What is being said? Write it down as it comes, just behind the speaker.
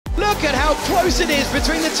Look at how close it is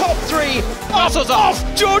between the top three. Russell's off!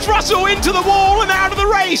 George Russell into the wall and out of the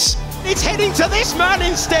race! It's heading to this man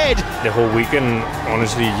instead! The whole weekend,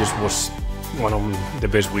 honestly, just was one of the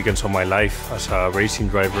best weekends of my life as a racing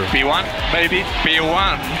driver. P1, baby,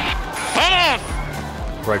 P1!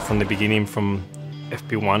 Right from the beginning, from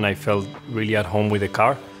FP1, I felt really at home with the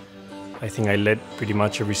car. I think I led pretty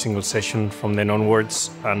much every single session from then onwards,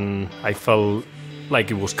 and I felt like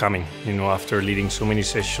it was coming. You know, after leading so many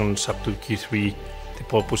sessions up to Q3, the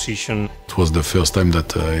pole position. It was the first time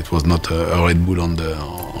that it was not a Red Bull on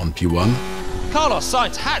P1. Carlos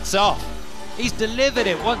Sainz, hats off. He's delivered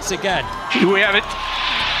it once again. We have it.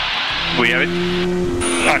 We have it.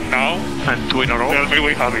 And now, and two in a row. Tell me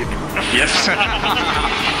we have it. Yes.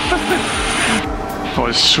 It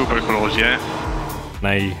was super close, yeah.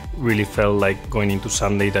 I really felt like going into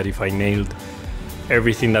Sunday that if I nailed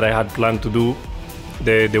everything that I had planned to do,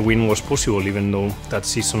 the win was possible, even though that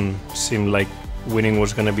season seemed like winning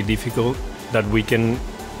was going to be difficult. That weekend,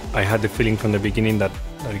 I had the feeling from the beginning that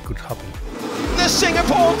it could happen. The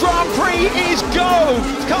Singapore Grand Prix is go!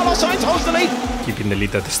 Carlos Sainz holds the lead. Keeping the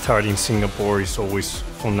lead at the start in Singapore is always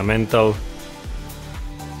fundamental.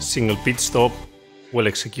 Single pit stop, well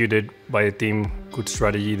executed by the team, good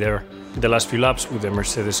strategy there. The last few laps with the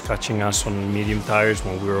Mercedes catching us on medium tires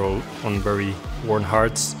when we were all on very worn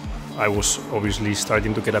hards. I was obviously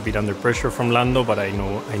starting to get a bit under pressure from Lando, but I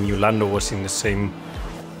knew Lando was in the same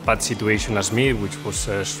bad situation as me, which was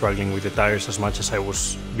struggling with the tires as much as I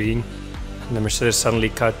was being. And the Mercedes suddenly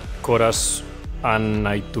caught us, and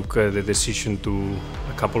I took the decision to,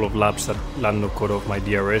 a couple of laps that Lando caught off my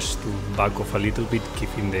DRS, to back off a little bit,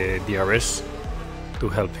 keeping the DRS to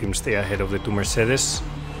help him stay ahead of the two Mercedes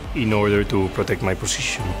in order to protect my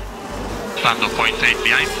position. Lando 0.8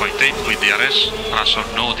 behind, 0.8 with DRS. Russell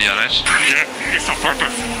no DRS. Yeah, it's on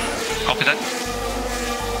purpose. Copy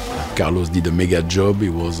that. Carlos did a mega job. He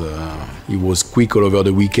was quick all over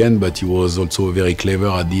the weekend, but he was also very clever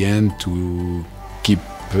at the end to keep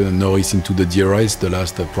Norris into the DRS the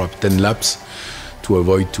last probably 10 laps to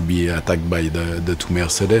avoid to be attacked by the two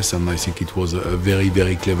Mercedes. And I think it was a very,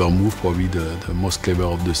 very clever move, probably the most clever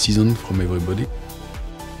of the season from everybody.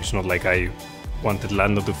 It's not like I wanted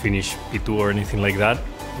Lando to finish P2 or anything like that,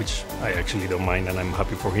 which I actually don't mind and I'm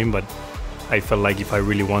happy for him, but I felt like if I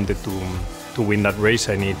really wanted to win that race,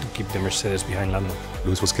 I needed to keep the Mercedes behind Lando.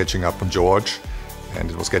 Lewis was catching up on George, and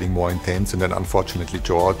it was getting more intense, and then unfortunately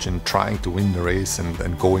George, in trying to win the race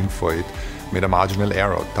and going for it, made a marginal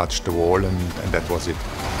error, touched the wall, and that was it.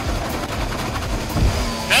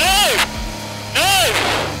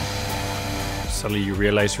 Suddenly you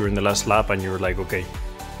realize you're in the last lap and you're like, okay,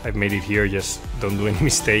 I've made it here, just don't do any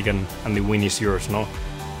mistake and the win is yours, no?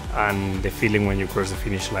 And the feeling when you cross the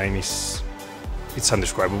finish line it's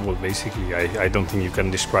indescribable, basically. I don't think you can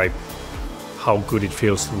describe how good it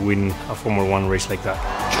feels to win a Formula 1 race like that.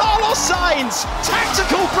 Carlos Sainz!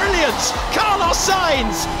 Tactical brilliance! Carlos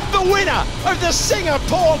Sainz, the winner of the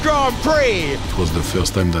Singapore Grand Prix! It was the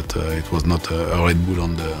first time that it was not a Red Bull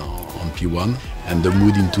on P1, and the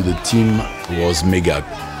mood into the team was mega.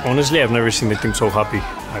 Honestly, I've never seen the team so happy.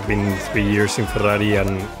 I've been 3 years in Ferrari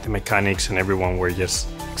and the mechanics and everyone were just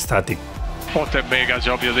ecstatic. What a mega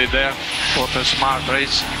job you did there. What a smart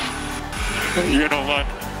race. You know what?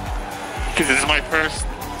 This is my first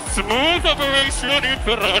smooth operation in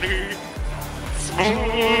Ferrari.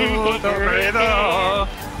 Smooth operator.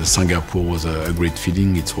 Singapore was a great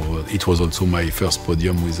feeling. It was also my first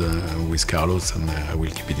podium with Carlos, and I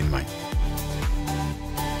will keep it in mind.